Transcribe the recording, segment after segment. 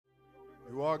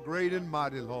You are great and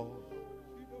mighty, Lord.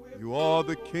 You are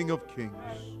the King of kings.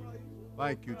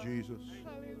 Thank you, Jesus,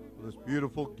 for this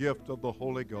beautiful gift of the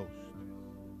Holy Ghost.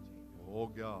 Oh,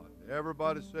 God.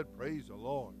 Everybody said, praise the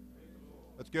Lord.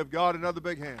 Let's give God another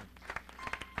big hand.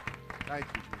 Thank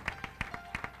you,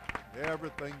 Jesus.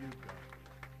 Everything you've done.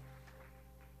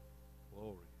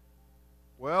 Glory.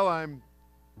 Well, I'm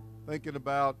thinking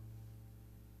about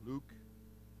Luke,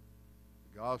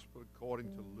 the Gospel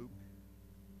according to Luke.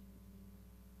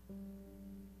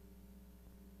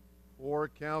 4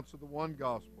 accounts of the one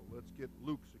Gospel. Let's get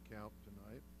Luke's account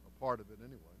tonight, a part of it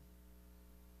anyway.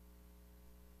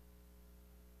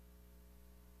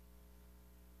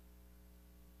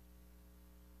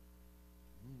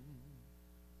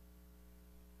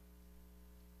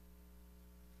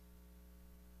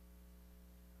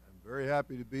 Very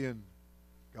happy to be in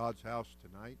God's house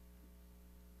tonight.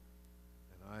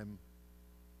 And I'm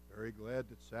very glad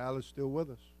that Sal is still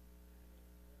with us.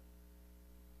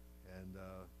 And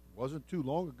it wasn't too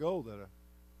long ago that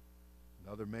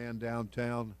another man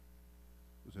downtown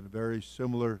was in a very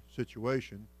similar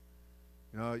situation.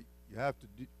 You know, you have to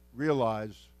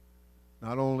realize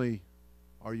not only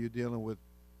are you dealing with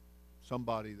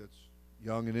somebody that's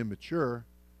young and immature,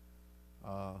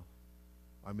 I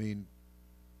mean,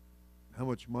 how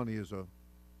much money is a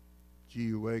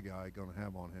GUA guy going to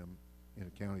have on him in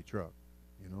a county truck?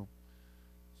 You know,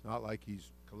 it's not like he's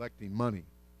collecting money,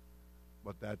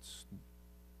 but that's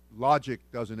logic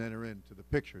doesn't enter into the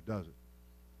picture, does it?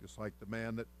 Just like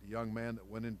the young man that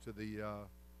went into the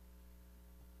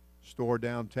store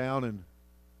downtown and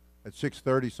at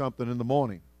 6:30 something in the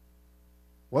morning.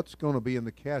 What's going to be in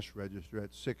the cash register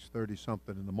at 6:30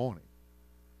 something in the morning?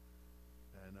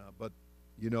 And but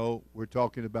you know, we're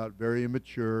talking about very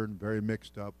immature and very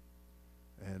mixed up,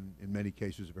 and in many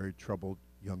cases very troubled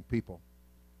young people.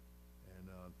 And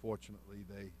unfortunately,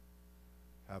 they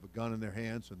have a gun in their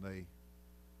hands and they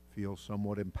feel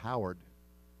somewhat empowered.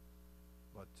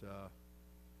 But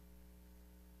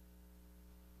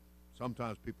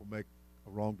sometimes people make a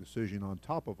wrong decision on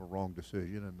top of a wrong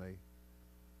decision and they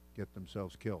get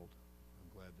themselves killed.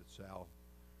 I'm glad that Sal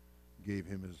gave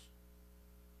him his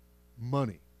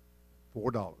money.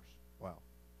 $4. Wow.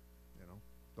 You know,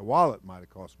 the wallet might have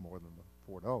cost more than the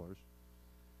 $4.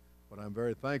 But I'm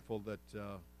very thankful that, you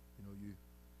know, you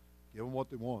give them what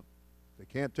they want. They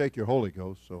can't take your Holy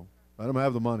Ghost, so let them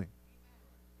have the money.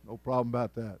 No problem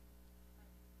about that.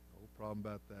 No problem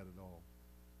about that at all.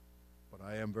 But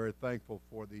I am very thankful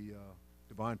for the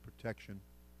divine protection.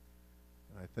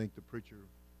 And I think the preacher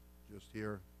just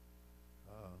here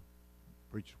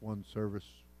preached one service,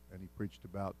 and he preached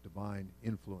about divine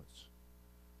influence.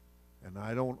 And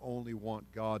I don't only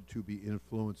want God to be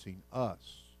influencing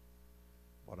us,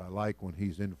 but I like when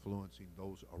he's influencing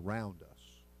those around us,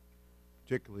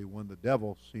 particularly when the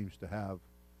devil seems to have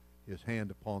his hand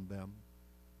upon them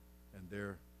and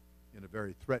they're in a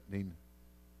very threatening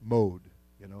mode,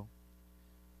 you know.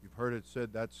 You've heard it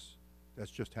said that's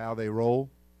just how they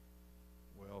roll.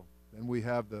 Well, then we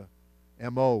have the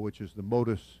MO, which is the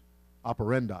modus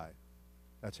operandi.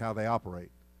 That's how they operate.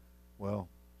 Well,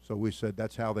 so we said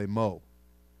that's how they mow.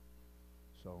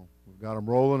 So we've got them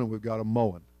rolling and we've got them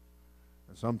mowing.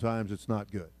 And sometimes it's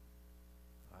not good.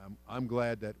 I'm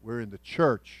glad that we're in the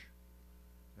church.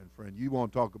 And friend, you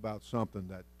want to talk about something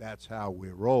that's how we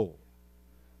roll.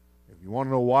 If you want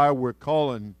to know why we're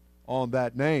calling on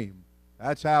that name,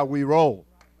 that's how we roll.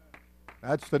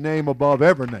 That's the name above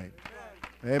every name.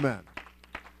 Amen.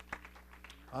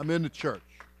 I'm in the church,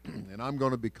 and I'm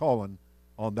going to be calling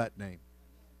on that name.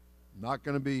 I'm not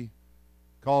going to be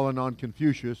calling on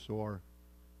Confucius or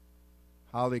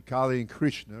Hale, Kali, and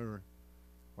Krishna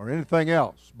or anything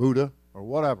else, Buddha or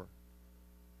whatever.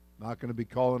 Not going to be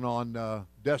calling on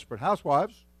desperate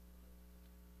housewives.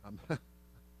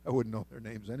 I wouldn't know their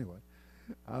names anyway.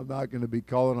 I'm not going to be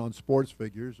calling on sports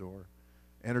figures or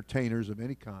entertainers of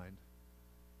any kind.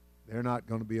 They're not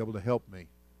going to be able to help me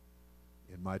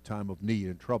in my time of need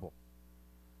and trouble.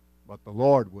 But the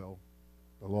Lord will.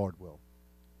 The Lord will.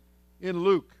 In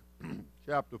Luke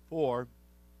chapter 4,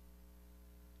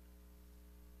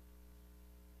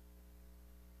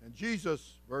 and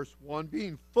Jesus, verse 1,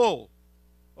 being full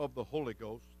of the Holy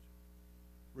Ghost,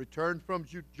 returned from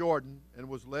Jordan and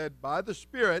was led by the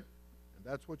Spirit, and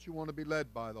that's what you want to be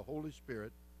led by, the Holy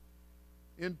Spirit,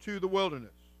 into the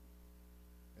wilderness.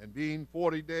 And being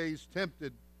 40 days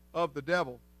tempted of the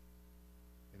devil,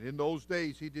 and in those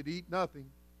days he did eat nothing,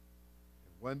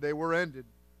 and when they were ended,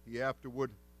 he afterward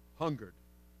hungered.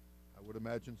 I would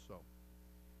imagine so.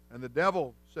 And the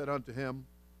devil said unto him,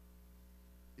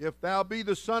 If thou be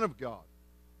the Son of God,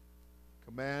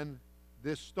 command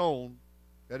this stone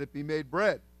that it be made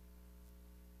bread.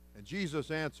 And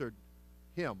Jesus answered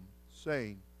him,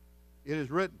 saying, It is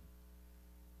written,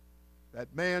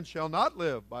 that man shall not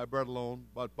live by bread alone,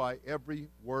 but by every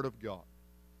word of God.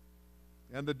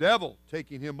 And the devil,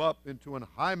 taking him up into an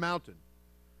high mountain,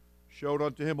 showed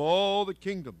unto him all the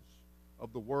kingdoms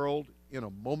of the world in a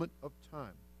moment of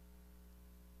time.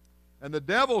 And the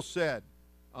devil said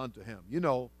unto him, you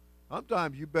know,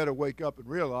 sometimes you better wake up and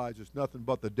realize it's nothing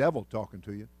but the devil talking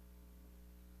to you.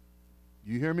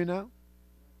 You hear me now?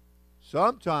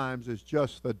 Sometimes it's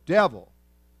just the devil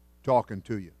talking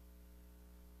to you.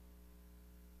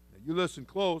 Now you listen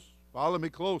close. Follow me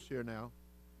close here now.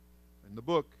 In the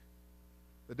book,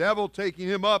 the devil taking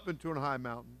him up into an high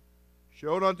mountain,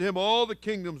 showed unto him all the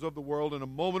kingdoms of the world in a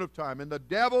moment of time. And the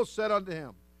devil said unto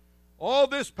him, All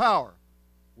this power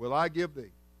will I give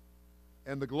thee,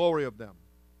 and the glory of them,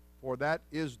 for that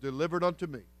is delivered unto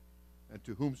me, and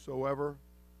to whomsoever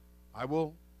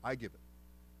I give it.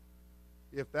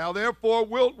 If thou therefore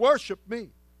wilt worship me,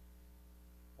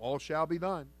 all shall be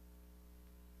thine.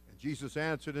 And Jesus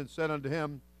answered and said unto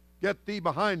him, Get thee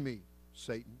behind me,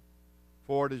 Satan,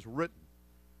 for it is written,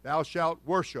 Thou shalt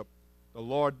worship the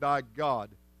Lord thy God,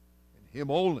 and him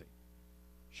only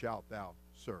shalt thou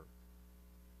serve.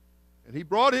 And he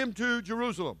brought him to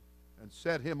Jerusalem, and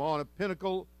set him on a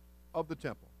pinnacle of the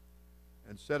temple,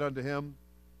 and said unto him,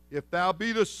 If thou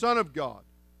be the Son of God,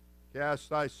 cast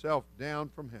thyself down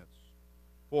from hence.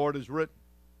 For it is written,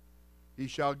 He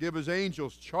shall give his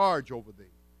angels charge over thee,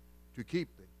 to keep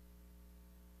thee.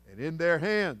 And in their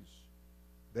hands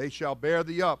they shall bear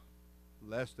thee up,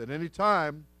 lest at any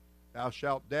time thou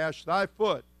shalt dash thy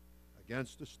foot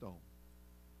against a stone.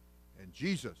 And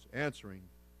Jesus answering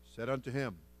said unto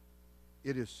him,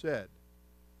 It is said,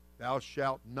 Thou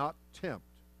shalt not tempt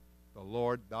the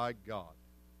Lord thy God.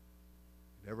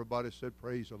 And everybody said,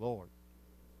 Praise the Lord.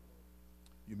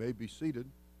 You may be seated.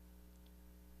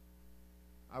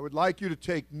 I would like you to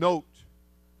take note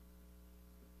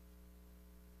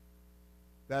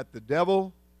that the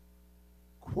devil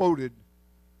quoted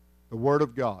the Word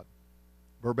of God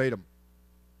verbatim.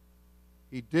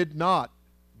 He did not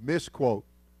misquote.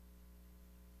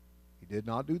 He did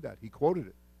not do that. He quoted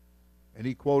it. And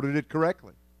he quoted it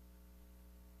correctly.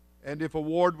 And if a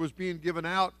award was being given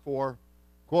out for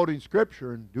quoting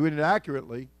Scripture and doing it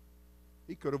accurately,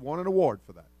 he could have won an award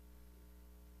for that.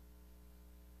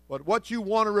 But what you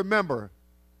want to remember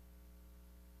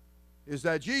is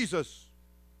that Jesus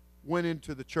went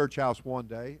into the church house one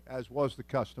day, as was the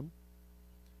custom.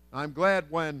 I'm glad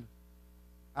when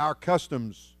our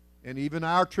customs and even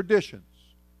our traditions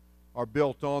are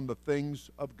built on the things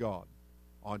of God,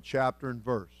 on chapter and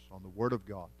verse, on the Word of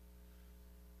God.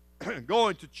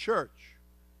 Going to church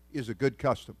is a good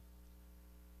custom.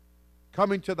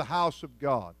 Coming to the house of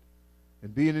God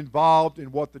and being involved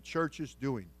in what the church is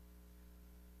doing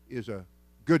is a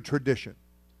good tradition.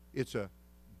 It's a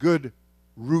good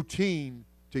routine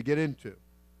to get into.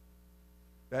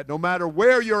 That no matter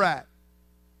where you're at,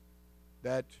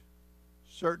 that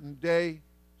certain day,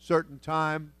 certain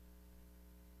time,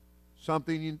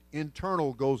 something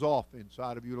internal goes off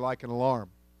inside of you like an alarm.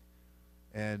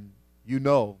 And you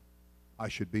know, I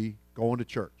should be going to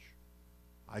church.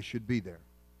 I should be there.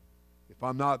 If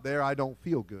I'm not there, I don't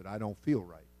feel good. I don't feel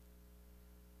right.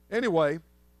 Anyway,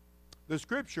 the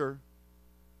Scripture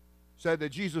said that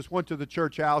Jesus went to the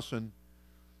church house, and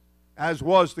as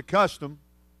was the custom,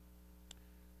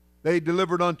 they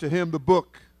delivered unto him the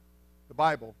book, the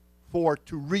Bible, for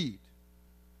to read.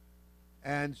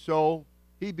 And so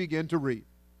he began to read.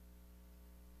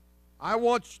 I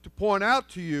want to point out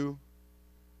to you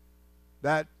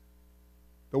that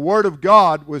the Word of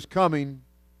God was coming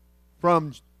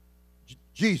from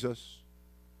Jesus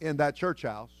in that church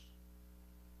house,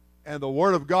 and the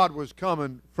Word of God was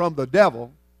coming from the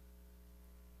devil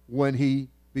when he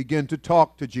began to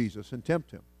talk to Jesus and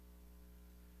tempt him.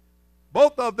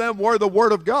 Both of them were the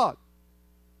Word of God,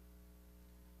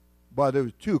 but it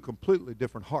was two completely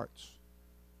different hearts,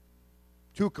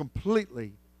 two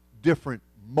completely different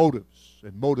motives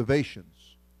and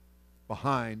motivations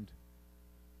behind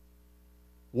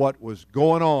what was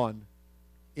going on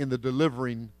in the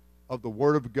delivering of the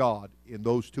Word of God in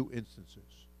those two instances.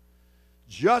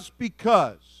 Just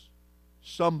because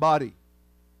somebody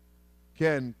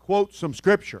can quote some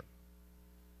Scripture,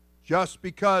 just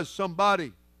because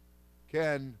somebody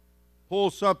can pull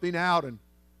something out and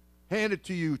hand it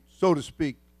to you, so to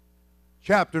speak,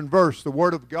 chapter and verse, the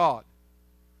Word of God,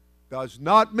 does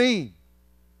not mean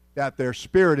that their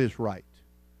spirit is right.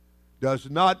 Does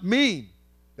not mean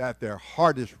that their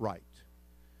heart is right.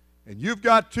 And you've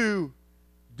got to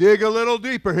dig a little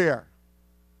deeper here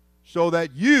so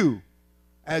that you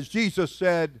as Jesus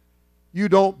said, you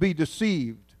don't be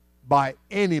deceived by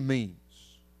any means.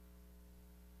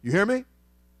 You hear me?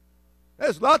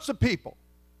 There's lots of people.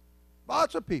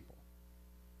 Lots of people.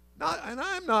 And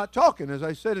I'm not talking, as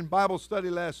I said in Bible study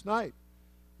last night.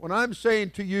 When I'm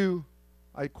saying to you,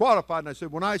 I qualified and I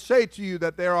said, when I say to you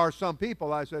that there are some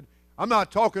people, I said, I'm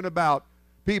not talking about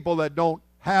people that don't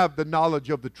have the knowledge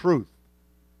of the truth.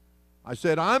 I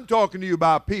said, I'm talking to you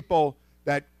about people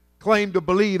that claim to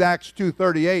believe Acts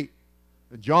 2:38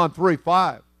 and John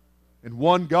 3:5 and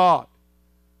one God.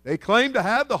 They claim to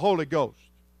have the Holy Ghost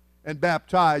and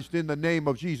baptized in the name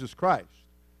of Jesus Christ.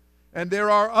 And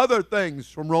there are other things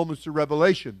from Romans to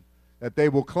Revelation that they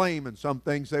will claim, and some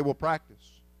things they will practice.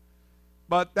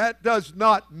 But that does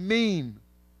not mean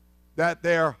that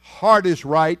their heart is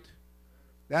right.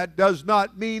 That does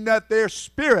not mean that their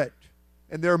spirit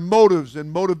and their motives and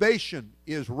motivation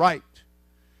is right.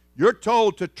 You're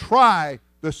told to try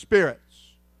the spirits.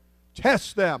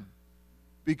 Test them,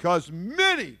 because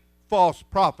many false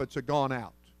prophets have gone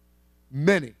out.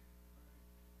 Many.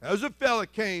 There's a fella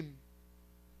came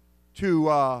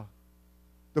to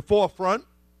the forefront,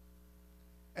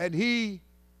 and he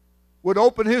would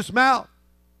open his mouth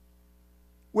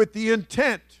with the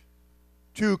intent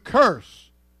to curse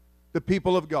the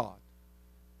people of God,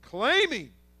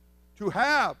 claiming to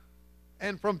have,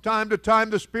 and from time to time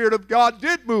the Spirit of God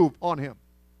did move on him.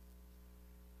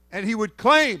 And he would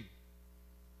claim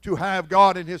to have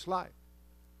God in his life.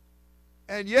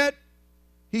 And yet,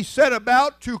 he set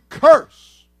about to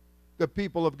curse the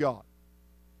people of God.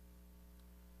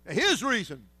 Now, his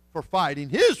reason for fighting,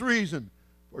 his reason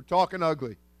for talking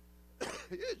ugly,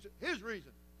 his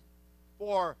reason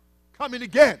for coming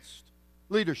against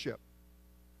leadership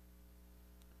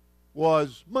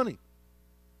was money.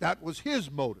 That was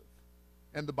his motive.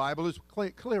 And the Bible is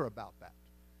clear about that.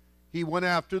 He went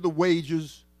after the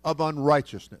wages of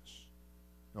unrighteousness.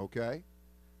 Okay?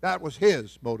 That was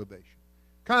his motivation.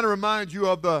 Kind of reminds you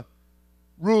of the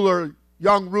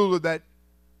young ruler that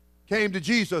came to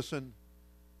Jesus and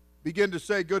began to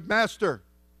say, "Good master,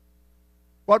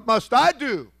 what must I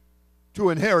do to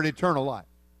inherit eternal life?"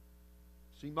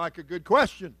 Seemed like a good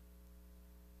question.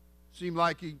 Seemed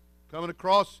like he coming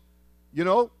across,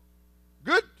 good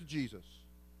to Jesus.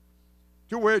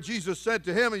 To where Jesus said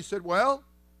to him, he said, what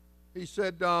does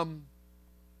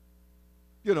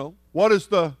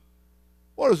the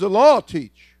law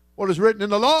teach? What is written in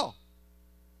the law?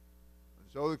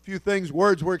 So a few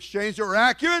words were exchanged that were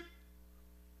accurate.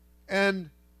 And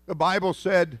the Bible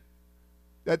said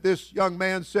that this young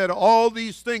man said, all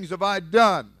these things have I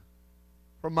done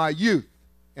from my youth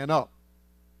and up.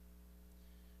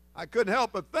 I couldn't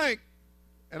help but think,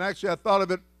 and actually I thought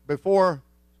of it before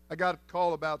I got a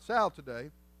call about Sal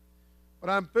today, but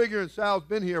I'm figuring Sal's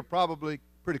been here probably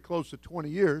pretty close to 20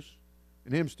 years,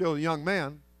 and him still a young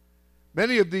man.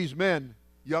 Many of these men,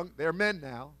 they're men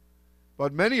now,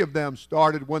 but many of them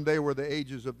started when they were the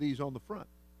ages of these on the front.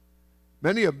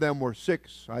 Many of them were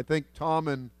 6. I think Tom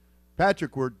and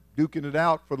Patrick were duking it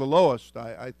out for the lowest.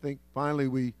 I think finally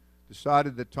we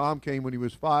decided that Tom came when he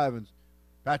was 5 and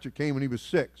Patrick came when he was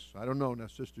 6. I don't know. Now,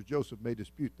 Sister Joseph may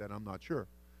dispute that. I'm not sure.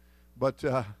 But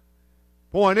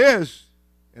point is,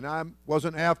 and I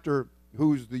wasn't after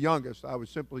who's the youngest. I was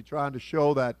simply trying to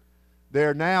show that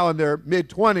they're now in their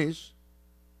mid-20s.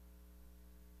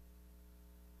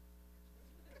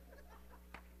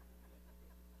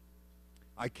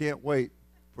 I can't wait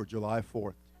for July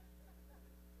 4th.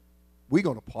 We're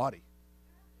going to party.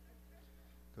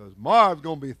 Because Marv's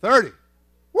going to be 30.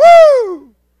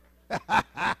 Woo!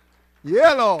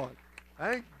 Yeah, Lord.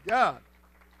 Thank God.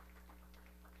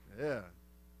 Yeah.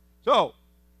 So,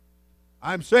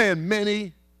 I'm saying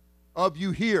many of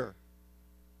you here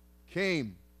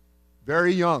came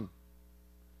very young.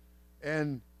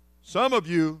 And some of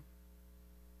you,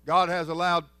 God has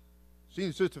allowed,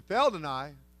 seen Sister Feld and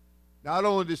I, not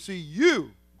only to see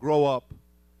you grow up,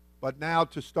 but now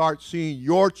to start seeing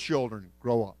your children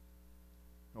grow up.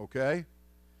 Okay?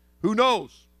 Who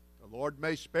knows? The Lord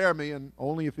may spare me, and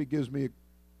only if He gives me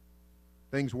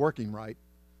things working right.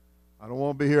 I don't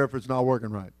want to be here if it's not working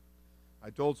right.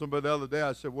 I told somebody the other day,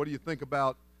 I said, what do you think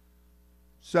about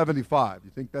 75?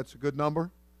 You think that's a good number?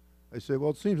 They said,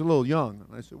 well, it seems a little young.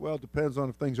 And I said, well, it depends on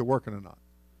if things are working or not.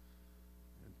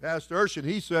 And Pastor Urshan,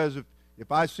 he says,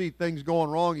 if I see things going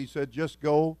wrong, he said, just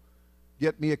go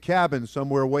get me a cabin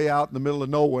somewhere way out in the middle of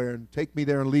nowhere and take me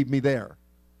there and leave me there.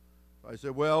 I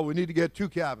said, well, we need to get 2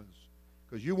 cabins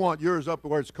because you want yours up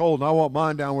where it's cold and I want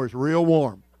mine down where it's real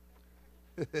warm.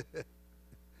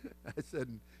 I said,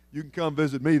 you can come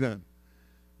visit me then.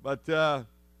 But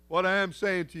what I am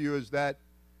saying to you is that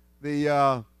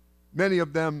many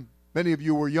of them Many of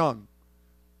you were young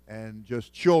and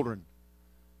just children,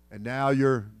 and now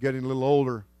you're getting a little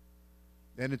older.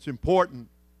 And it's important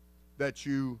that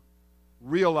you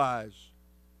realize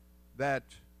that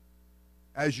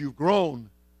as you've grown,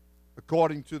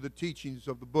 according to the teachings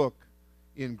of the book,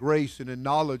 in grace and in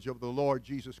knowledge of the Lord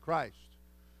Jesus Christ,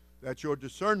 that your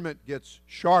discernment gets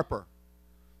sharper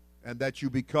and that you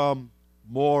become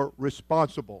more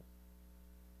responsible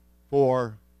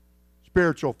for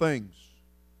spiritual things,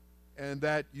 and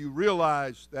that you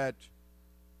realize that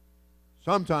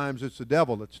sometimes it's the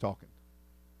devil that's talking,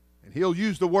 and he'll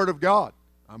use the Word of God.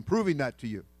 I'm proving that to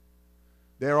you.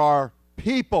 There are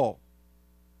people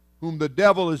whom the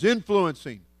devil is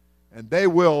influencing, and they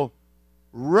will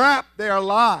wrap their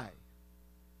lie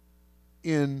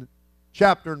in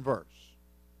chapter and verse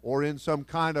or in some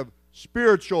kind of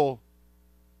spiritual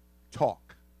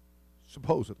talk,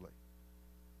 supposedly.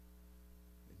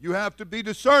 You have to be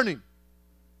discerning.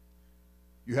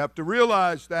 You have to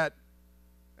realize that,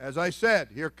 as I said,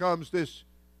 here comes this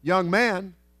young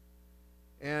man,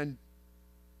 and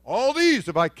all these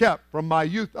have I kept from my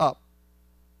youth up.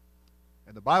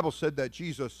 And the Bible said that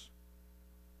Jesus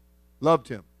loved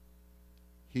him.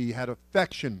 He had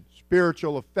affection,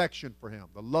 spiritual affection for him,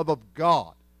 the love of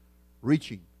God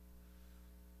reaching.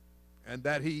 And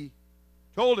that he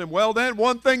told him, well then,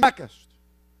 one thing lackest.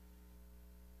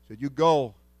 He said, you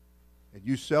go and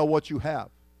you sell what you have,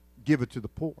 give it to the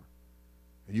poor,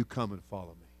 and you come and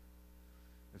follow me.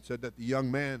 And said that the young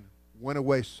man went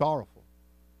away sorrowful,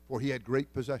 for he had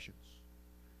great possessions.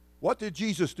 What did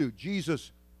Jesus do?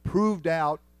 Jesus proved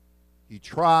out, he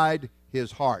tried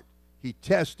his heart. He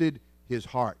tested his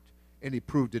heart, and he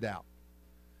proved it out.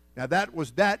 Now that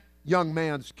was that young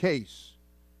man's case.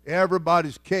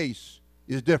 Everybody's case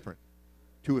is different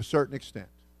to a certain extent.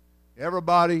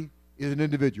 Everybody is an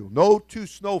individual. No two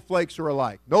snowflakes are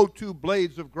alike. No two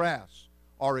blades of grass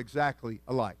are exactly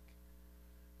alike.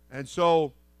 And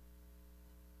so,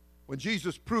 when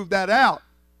Jesus proved that out,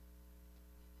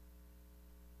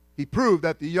 he proved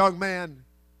that the young man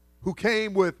who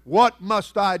came with, what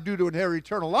must I do to inherit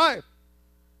eternal life,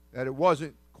 that it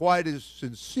wasn't quite as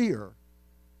sincere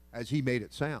as he made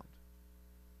it sound.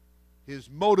 His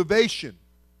motivation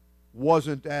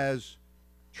wasn't as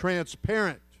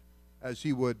transparent as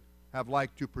he would have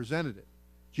liked to present it.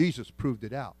 Jesus proved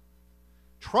it out.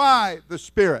 Try the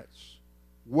spirits,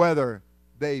 whether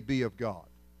they be of God.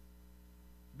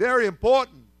 Very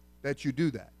important that you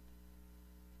do that.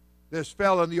 This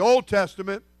fellow in the Old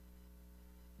Testament,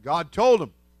 God told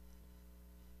him,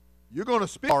 you're going to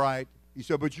speak, all right. He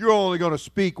said, but you're only going to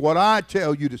speak what I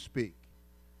tell you to speak.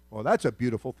 Well, that's a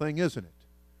beautiful thing, isn't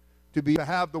it? To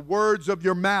have the words of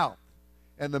your mouth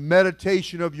and the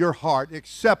meditation of your heart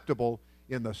acceptable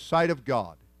in the sight of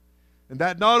God. And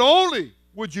that not only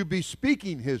would you be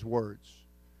speaking his words,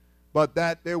 but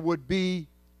that there would be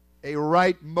a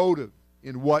right motive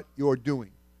in what you're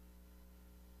doing.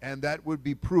 And that would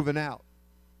be proven out.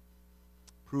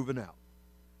 Proven out.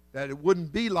 That it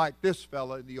wouldn't be like this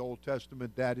fella in the Old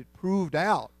Testament, that it proved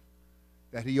out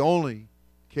that he only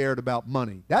cared about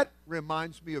money. That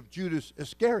reminds me of Judas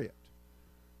Iscariot,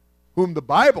 whom the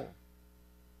Bible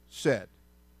said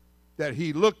that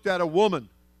he looked at a woman.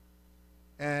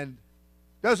 And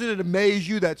doesn't it amaze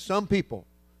you that some people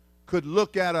could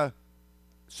look at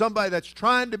somebody that's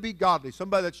trying to be godly,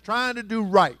 somebody that's trying to do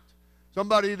right,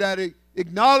 somebody that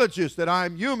acknowledges that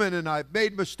I'm human and I've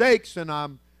made mistakes and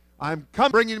I'm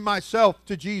bringing myself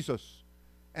to Jesus,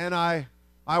 and I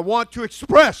want to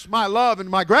express my love and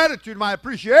my gratitude, my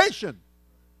appreciation.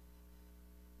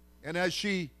 And as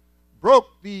she broke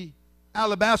the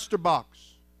alabaster box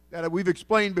that we've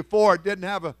explained before, it didn't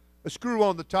have a screw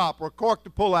on the top or a cork to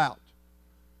pull out,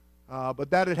 but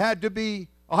that it had to be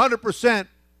 100%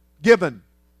 given.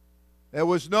 There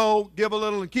was no give a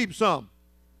little and keep some,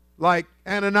 like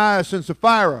Ananias and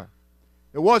Sapphira.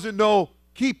 There wasn't no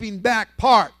keeping back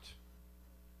part.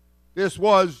 This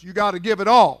was, you got to give it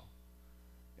all.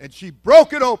 And she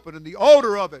broke it open, and the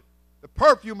odor of it, the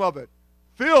perfume of it,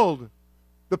 filled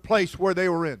the place where they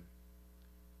were in.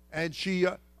 And she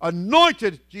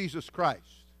anointed Jesus Christ.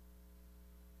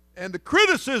 And the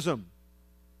criticism,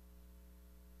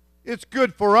 it's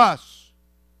good for us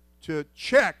to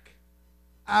check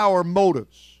our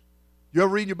motives. You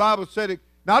ever read your Bible? It said,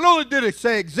 not only did it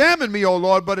say, examine me, O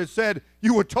Lord, but it said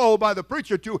you were told by the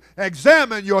preacher to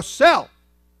examine yourself.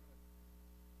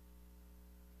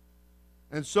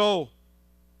 And so,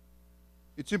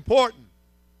 it's important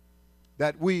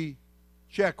that we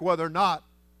check whether or not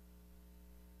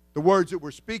the words that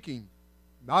we're speaking,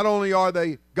 not only are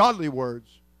they godly words,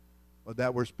 but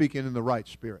that we're speaking in the right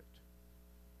spirit.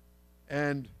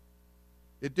 And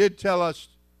It did tell us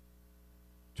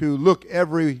to look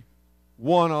every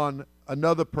one on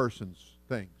another person's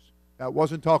things. That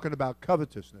wasn't talking about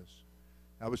covetousness.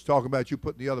 I was talking about you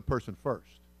putting the other person first.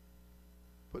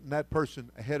 Putting that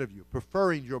person ahead of you.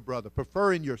 Preferring your brother.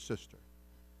 Preferring your sister.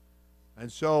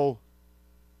 And so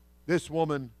this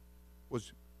woman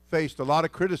faced a lot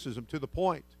of criticism to the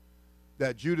point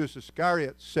that Judas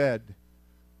Iscariot said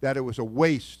that it was a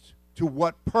waste. To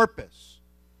what purpose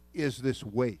is this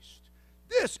waste?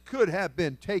 This could have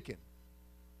been taken.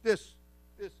 This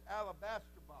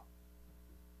alabaster box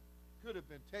could have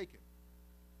been taken.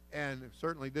 And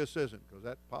certainly this isn't, because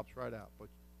that pops right out. But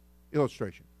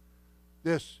illustration.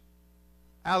 This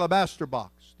alabaster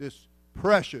box, this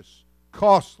precious,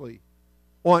 costly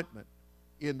ointment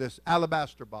in this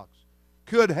alabaster box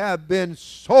could have been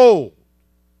sold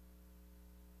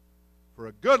for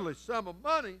a goodly sum of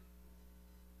money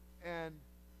and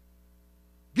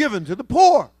given to the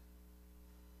poor.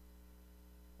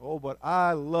 Oh, but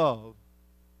I love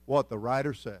what the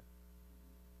writer said.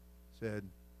 Said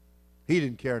he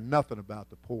didn't care nothing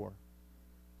about the poor.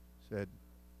 Said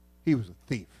he was a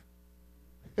thief.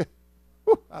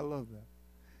 I love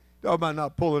that. Talk about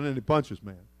not pulling any punches,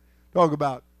 man. Talk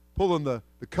about pulling the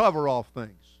cover off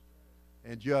things.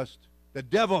 And just, the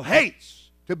devil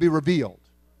hates to be revealed.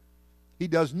 He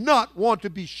does not want to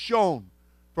be shown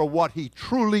for what he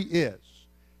truly is.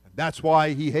 And that's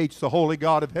why he hates the holy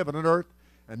God of heaven and earth.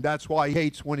 And that's why he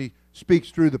hates when he speaks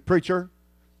through the preacher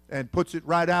and puts it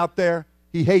right out there.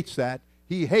 He hates that.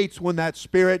 He hates when that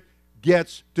spirit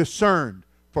gets discerned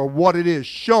for what it is,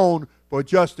 shown for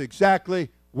just exactly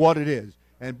what it is.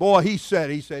 And boy, he said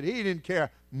he didn't care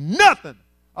nothing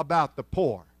about the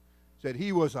poor. Said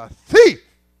he was a thief.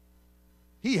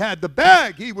 He had the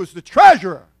bag. He was the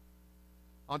treasurer.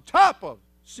 On top of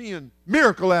seeing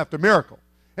miracle after miracle.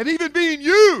 And even being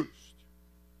used.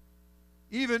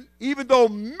 Even though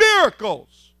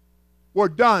miracles were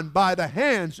done by the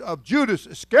hands of Judas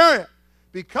Iscariot,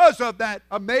 because of that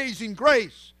amazing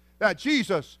grace that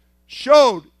Jesus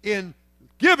showed in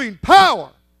giving power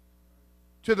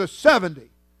to the 70,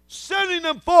 sending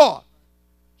them forth.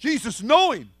 Jesus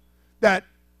knowing that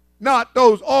not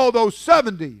all those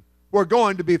 70 were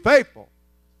going to be faithful.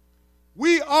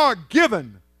 We are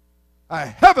given a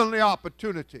heavenly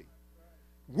opportunity.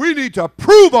 We need to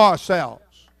prove ourselves.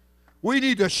 We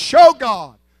need to show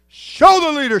God, show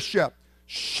the leadership,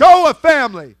 show a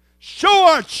family, show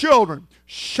our children,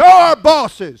 show our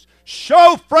bosses,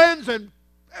 show friends and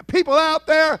people out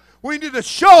there. We need to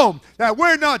show them that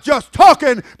we're not just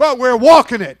talking, but we're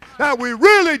walking it. That we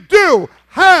really do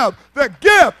have the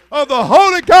gift of the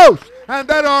Holy Ghost and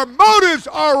that our motives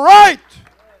are right.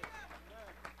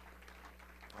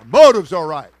 Our motives are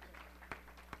right.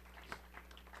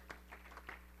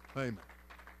 Amen.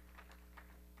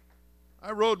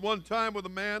 I rode one time with a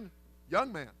man,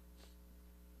 young man,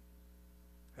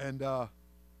 and it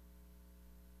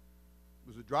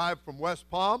was a drive from West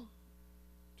Palm,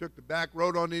 took the back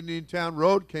road on Indiantown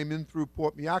Road, came in through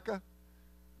Port Miaka,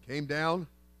 came down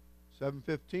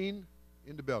 715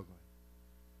 into Belgrade.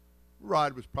 The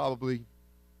ride was probably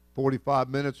 45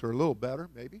 minutes or a little better,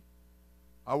 maybe.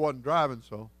 I wasn't driving,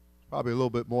 so it's probably a little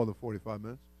bit more than 45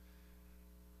 minutes.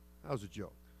 That was a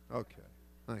joke. Okay,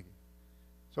 thank you.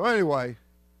 So anyway,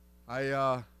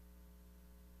 the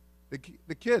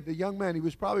kid, the young man, he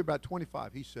was probably about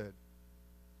 25. He said,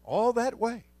 all that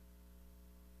way,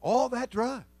 all that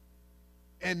drive,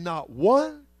 and not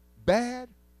one bad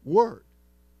word.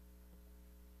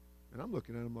 And I'm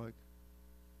looking at him like,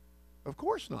 of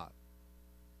course not.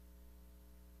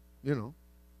 You know,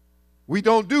 we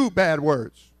don't do bad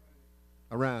words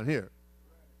around here.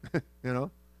 You know,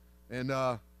 and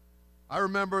I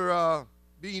remember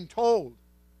being told,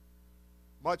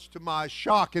 much to my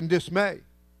shock and dismay,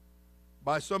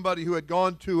 by somebody who had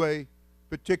gone to a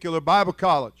particular Bible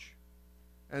college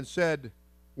and said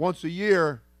once a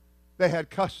year they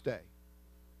had cuss day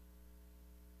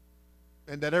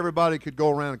and that everybody could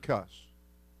go around and cuss.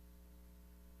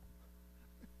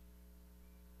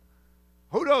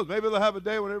 Who knows? Maybe they'll have a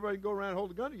day when everybody can go around and hold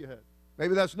a gun to your head.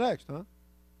 Maybe that's next, huh?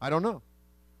 I don't know.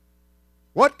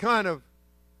 What kind of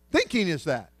thinking is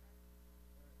that?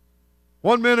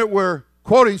 One minute we're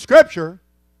quoting Scripture,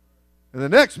 and the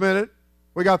next minute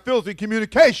we got filthy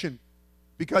communication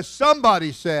because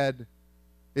somebody said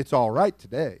it's all right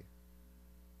today.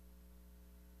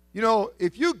 You know,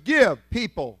 if you give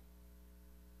people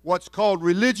what's called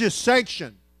religious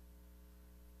sanction,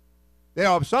 there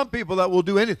are some people that will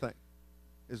do anything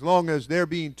as long as they're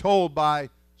being told by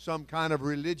some kind of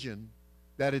religion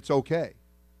that it's okay,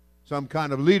 some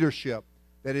kind of leadership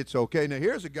that it's okay. Now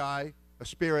here's a guy, a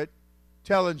spirit,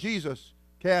 telling Jesus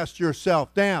cast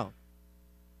yourself down.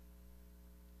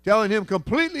 Telling him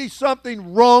completely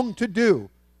something wrong to do.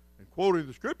 And quoting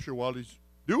the scripture while he's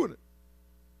doing it.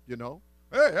 You know.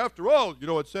 Hey, after all, you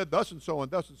know, it said thus and so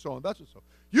and thus and so and thus and so.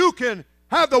 You can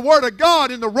have the word of God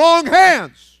in the wrong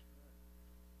hands.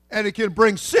 And it can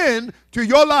bring sin to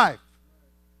your life.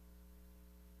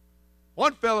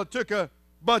 One fella took a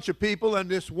bunch of people, and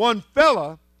this one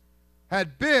fella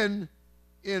had been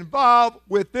involved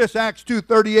with this Acts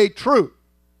 2:38 truth.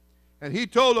 And he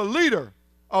told a leader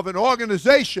of an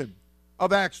organization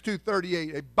of Acts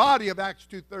 2:38, a body of Acts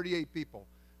 2:38 people,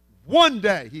 one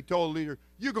day, he told the leader,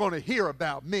 you're going to hear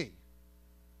about me.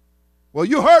 Well,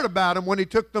 you heard about him when he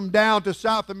took them down to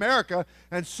South America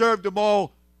and served them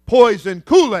all poison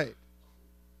Kool-Aid. Of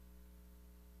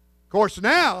course,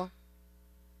 now,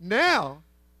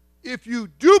 if you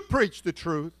do preach the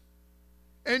truth,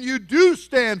 and you do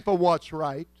stand for what's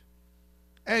right,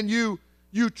 and you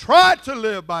try to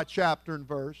live by chapter and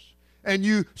verse, and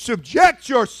you subject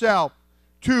yourself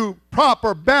to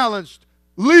proper, balanced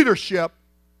leadership,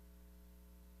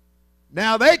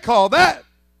 now they call that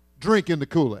drinking the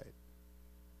Kool-Aid.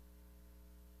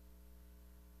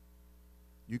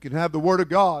 You can have the Word of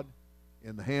God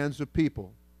in the hands of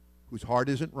people whose heart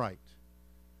isn't right,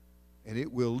 and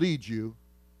it will lead you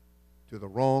to the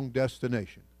wrong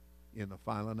destination in the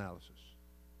final analysis.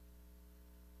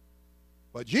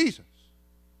 But Jesus,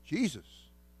 he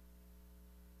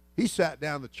sat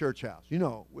down in the church house. You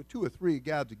know, with 2 or 3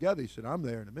 gathered together, he said, I'm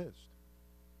there in the midst.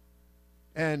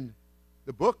 And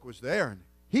the book was there, and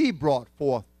he brought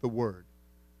forth the word.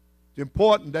 It's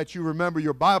important that you remember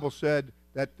your Bible said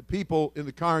that the people in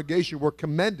the congregation were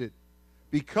commended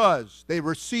because they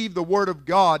received the word of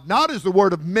God, not as the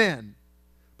word of men,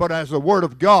 but as the word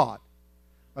of God,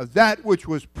 of that which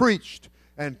was preached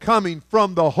and coming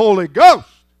from the Holy Ghost.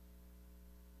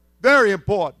 Very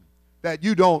important that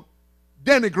you don't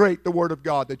denigrate the word of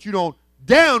God, that you don't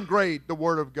downgrade the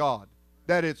word of God,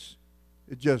 that it's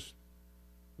just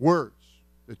words.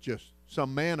 It's just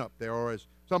some man up there, or as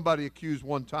somebody accused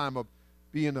one time of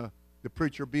being the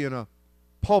preacher being a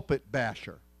pulpit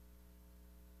basher,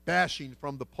 bashing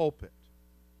from the pulpit.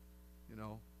 You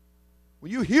know,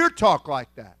 when you hear talk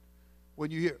like that,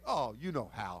 when you hear, oh, you know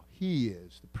how he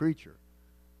is, the preacher,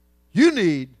 you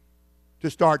need to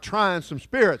start trying some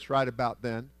spirits right about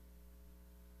then.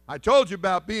 I told you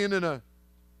about being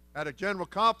at a general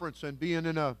conference and being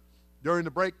during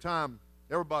the break time,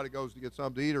 everybody goes to get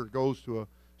something to eat or goes to a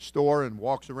store and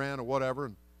walks around or whatever.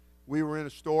 And we were in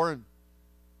a store, and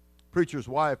preacher's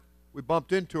wife, we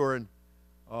bumped into her and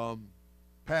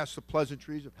passed the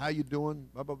pleasantries of how you doing,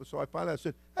 blah, blah, blah. So I finally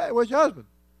said, hey, where's your husband?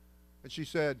 And she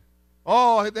said,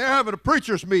 oh, they're having a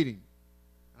preacher's meeting.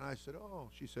 And I said, oh.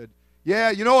 She said, yeah,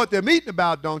 you know what they're meeting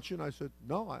about, don't you? And I said,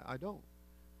 no, I don't.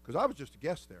 Because I was just a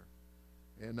guest there.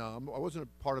 And I wasn't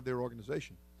a part of their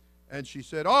organization. And she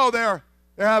said, oh, they're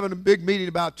having a big meeting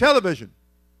about television.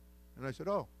 And I said,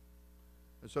 oh.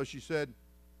 And so she said,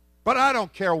 but I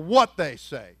don't care what they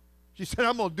say. She said,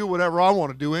 I'm going to do whatever I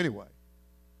want to do anyway.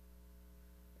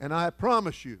 And I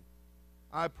promise you,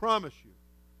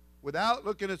 without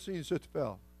looking at seeing Sister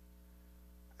Feld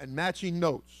and matching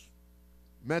notes,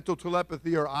 mental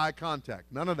telepathy or eye contact,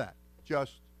 none of that,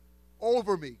 just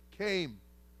over me came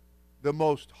the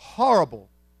most horrible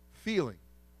feeling.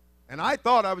 And I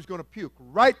thought I was going to puke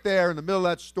right there in the middle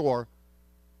of that store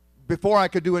before I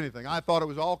could do anything. I thought it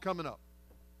was all coming up.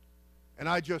 And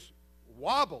I just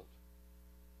wobbled.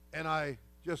 And I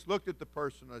just looked at the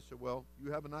person. And I said, well,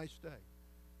 you have a nice day.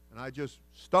 And I just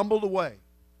stumbled away.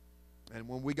 And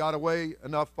when we got away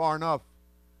far enough,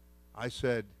 I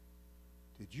said,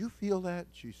 did you feel that?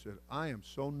 She said, I am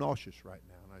so nauseous right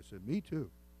now. And I said, me too.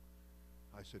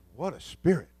 I said, what a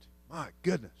spirit. My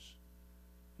goodness.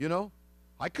 You know,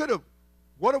 I could have,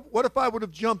 what if I would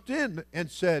have jumped in and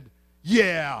said,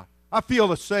 yeah, I feel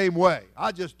the same way.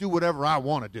 I just do whatever I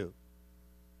want to do.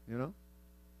 You know?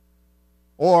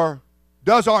 Or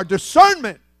does our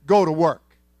discernment go to work?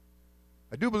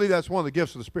 I do believe that's one of the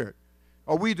gifts of the Spirit.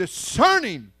 Are we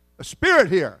discerning a spirit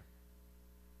here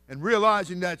and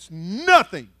realizing that's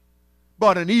nothing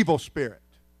but an evil spirit?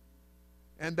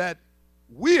 And that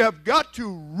we have got to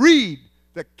read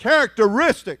the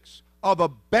characteristics of a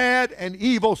bad and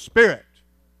evil spirit.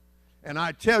 And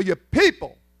I tell you,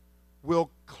 people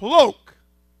will cloak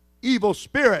evil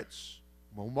spirits.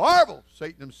 Well, marvel,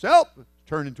 Satan himself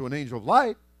turned into an angel of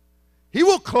light. He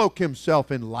will cloak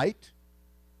himself in light.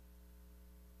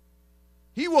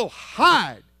 He will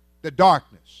hide the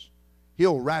darkness.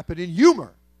 He'll wrap it in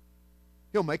humor.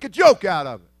 He'll make a joke out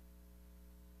of it.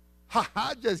 Ha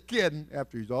ha, just kidding,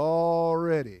 after he's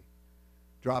already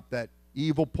dropped that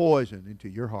evil poison into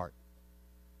your heart.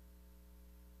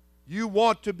 You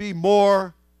want to be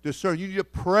more discerning. You need to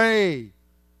pray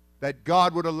that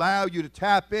God would allow you to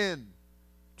tap in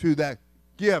to the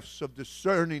gifts of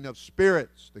discerning of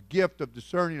spirits, the gift of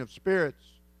discerning of spirits,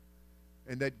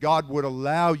 and that God would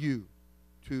allow you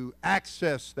to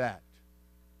access that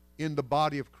in the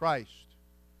body of Christ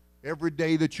every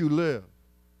day that you live,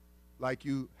 like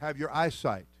you have your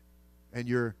eyesight and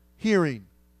your hearing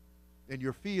and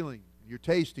your feeling, your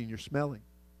tasting, your smelling,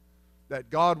 that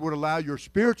God would allow your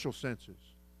spiritual senses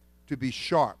to be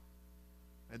sharp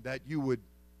and that you would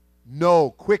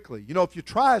know quickly. You know, if you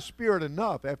try a spirit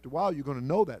enough, after a while you're going to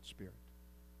know that spirit.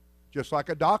 Just like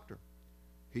a doctor.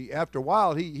 After a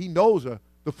while, he knows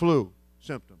the flu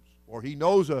symptoms. Or he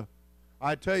knows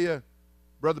I tell you,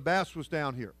 Brother Bass was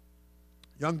down here.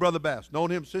 Young Brother Bass.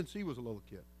 Known him since he was a little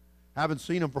kid. Haven't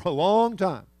seen him for a long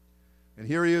time. And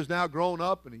here he is now grown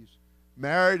up, and he's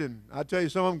married. And I tell you,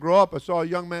 some of them grow up. I saw a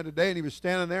young man today, and he was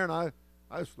standing there, and I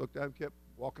just looked at him, kept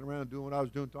walking around doing what I was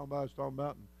doing, talking about what I was talking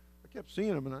about. And I kept seeing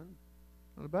him, and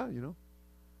not about it, you know.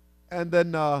 And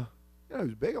then,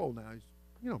 he's big old now.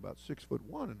 He's, about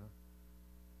 6'1", and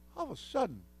all of a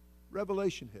sudden,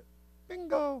 revelation hit.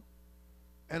 Bingo.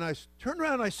 And I turned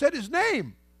around and I said his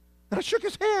name. And I shook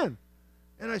his hand.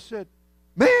 And I said,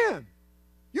 man,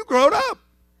 you growed up.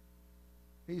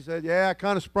 He said, yeah, I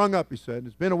kind of sprung up, he said.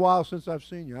 It's been a while since I've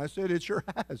seen you. I said, it sure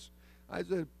has. I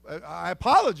said, I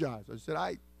apologize. I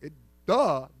said, it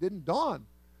didn't dawn.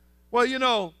 Well, you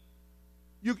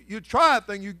try a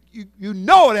thing, you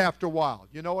know it after a while.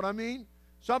 You know what I mean?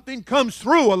 Something comes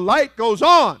through, a light goes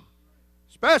on,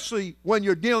 especially when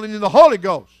you're dealing in the Holy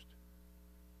Ghost.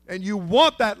 And you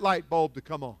want that light bulb to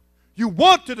come on. You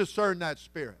want to discern that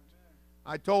spirit.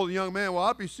 I told the young man, well,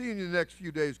 I'll be seeing you the next few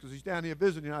days because he's down here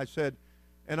visiting. I said,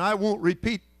 and I won't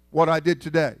repeat what I did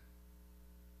today.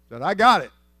 I said, I got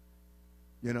it.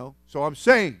 So I'm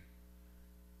saying,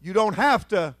 you don't have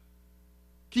to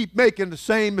keep making the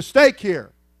same mistake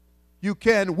here.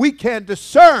 We can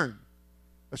discern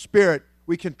a spirit.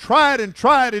 We can try it and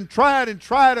try it and try it and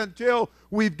try it until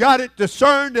we've got it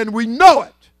discerned and we know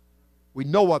it. We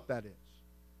know what that is.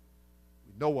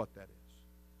 We know what that is.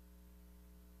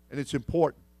 And it's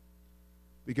important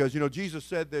because, Jesus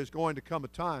said there's going to come a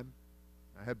time.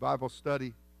 I had Bible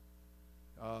study.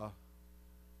 I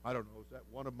don't know, is that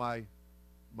one of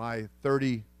my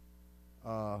 30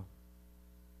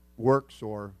 works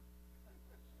or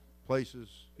places,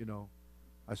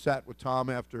 I sat with Tom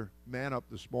after Man Up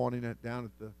this morning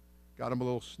got him a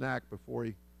little snack before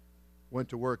he went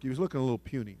to work. He was looking a little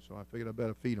puny, so I figured I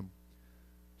better feed him.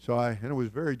 And it was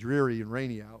very dreary and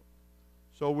rainy out.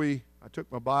 So I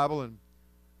took my Bible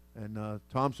and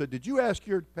Tom said, did you ask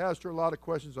your pastor a lot of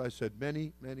questions? I said,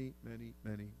 many, many, many,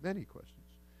 many, many questions.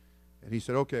 And he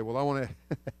said, okay, well, I want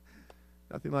to,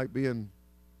 nothing like being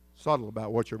subtle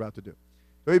about what you're about to do.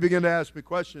 So he began to ask me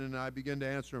questions, and I began to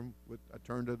answer him. I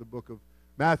turned to the book of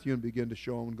Matthew and began to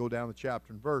show him and go down the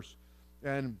chapter and verse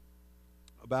and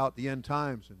about the end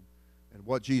times and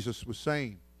what Jesus was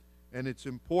saying. And it's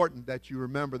important that you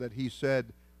remember that he said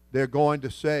they're going to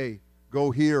say,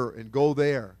 go here and go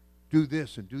there, do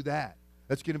this and do that.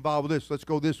 Let's get involved with this. Let's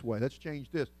go this way. Let's change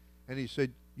this. And he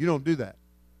said, you don't do that.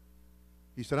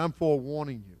 He said, I'm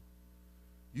forewarning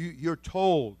you. You're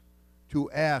told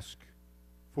to ask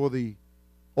for the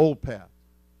old path.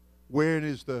 Wherein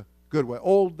is the good way?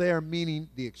 Old there meaning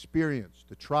the experienced,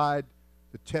 the tried,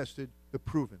 the tested, the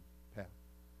proven path.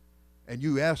 And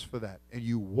you ask for that, and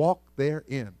you walk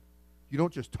therein. You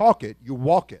don't just talk it, you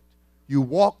walk it. You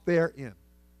walk therein.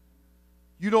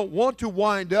 You don't want to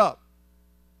wind up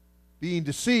being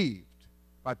deceived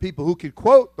by people who can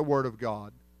quote the Word of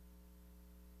God,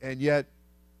 and yet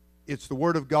it's the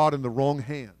Word of God in the wrong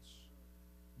hands,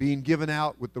 being given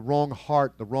out with the wrong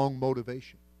heart, the wrong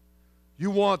motivation.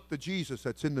 You want the Jesus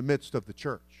that's in the midst of the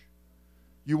church.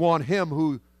 You want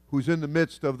him who's in the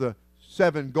midst of the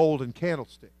 7 golden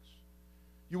candlesticks.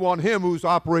 You want him who's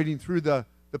operating through the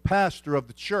pastor of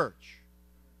the church.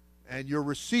 And you're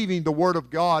receiving the Word of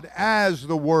God as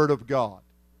the Word of God.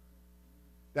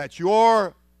 That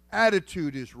your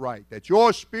attitude is right. That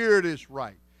your spirit is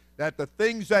right. That the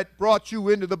things that brought you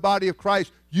into the body of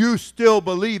Christ, you still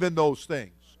believe in those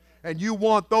things. And you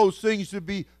want those things to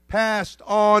be passed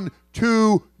on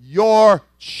to your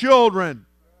children.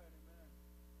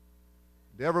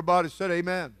 Everybody said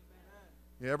amen.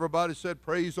 Everybody said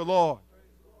praise the Lord.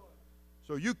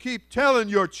 So you keep telling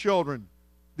your children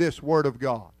this Word of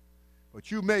God. But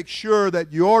you make sure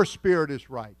that your spirit is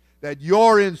right, that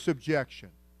you're in subjection,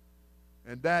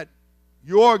 and that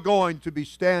you're going to be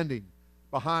standing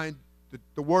behind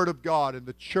the Word of God and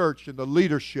the church and the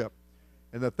leadership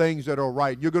and the things that are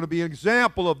right. You're going to be an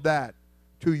example of that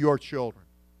to your children,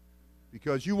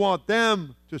 because you want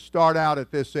them to start out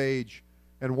at this age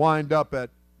and wind up at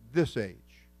this age,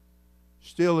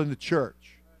 still in the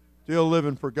church, still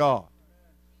living for God.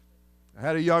 I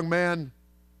had a young man,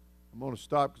 I'm going to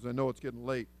stop because I know it's getting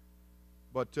late,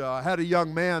 but I had a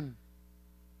young man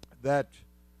that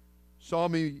saw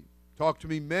me, talked to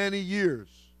me many years.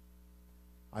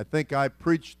 I think I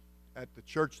preached at the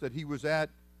church that he was at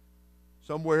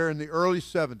somewhere in the early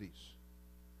 70s.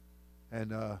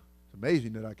 And it's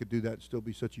amazing that I could do that and still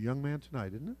be such a young man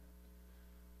tonight, isn't it?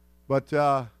 But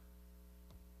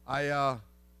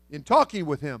in talking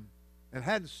with him, and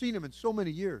hadn't seen him in so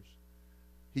many years,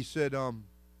 he said, "Can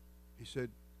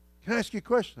I ask you a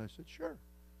question?" I said, "Sure."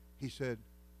 He said,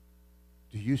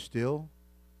 "Do you still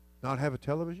not have a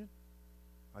television?"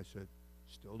 I said,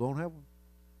 "Still don't have one."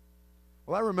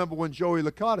 Well, I remember when Joey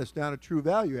Lacatus down at True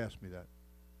Value asked me that.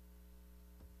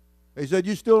 He said,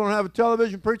 "You still don't have a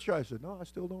television, preacher?" I said, "No, I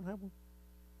still don't have one.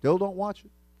 Still don't watch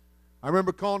it." I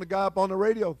remember calling the guy up on the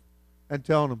radio and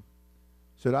telling him,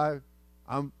 said,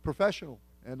 I'm professional.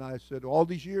 And I said, all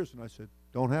these years, and I said,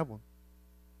 don't have one.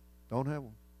 Don't have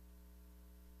one.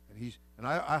 And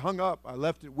I hung up. I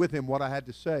left it with him what I had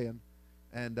to say.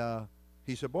 And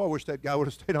he said, boy, I wish that guy would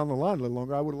have stayed on the line a little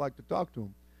longer. I would have liked to talk to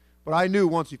him. But I knew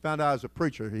once he found out I was a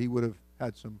preacher, he would have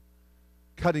had some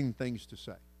cutting things to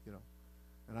say, you know.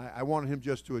 And I wanted him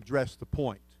just to address the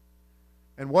point.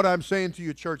 And what I'm saying to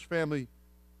you, church family,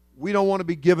 we don't want to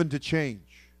be given to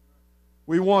change.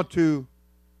 We want to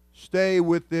stay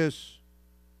with this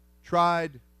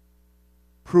tried,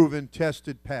 proven,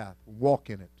 tested path. Walk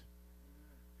in it.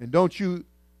 And don't you,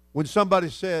 when somebody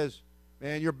says,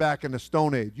 man, you're back in the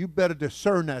Stone Age, you better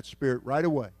discern that spirit right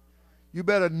away. You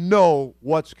better know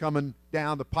what's coming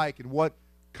down the pike and what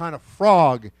kind of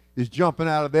frog is jumping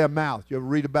out of their mouth. You ever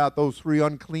read about those 3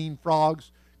 unclean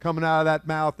frogs coming out of that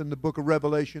mouth in the book of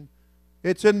Revelation?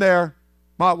 It's in there.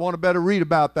 Might want to better read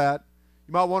about that.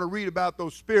 You might want to read about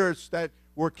those spirits that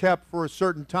were kept for a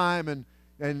certain time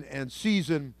and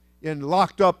season and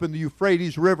locked up in the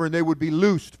Euphrates River, and they would be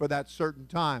loosed for that certain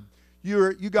time.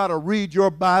 You got to read your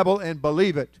Bible and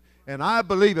believe it. And I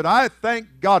believe it. I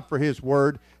thank God for His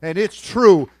Word, and it's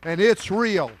true, and it's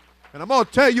real. And I'm going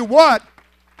to tell you what,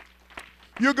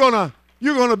 you're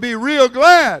gonna be real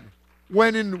glad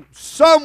when in some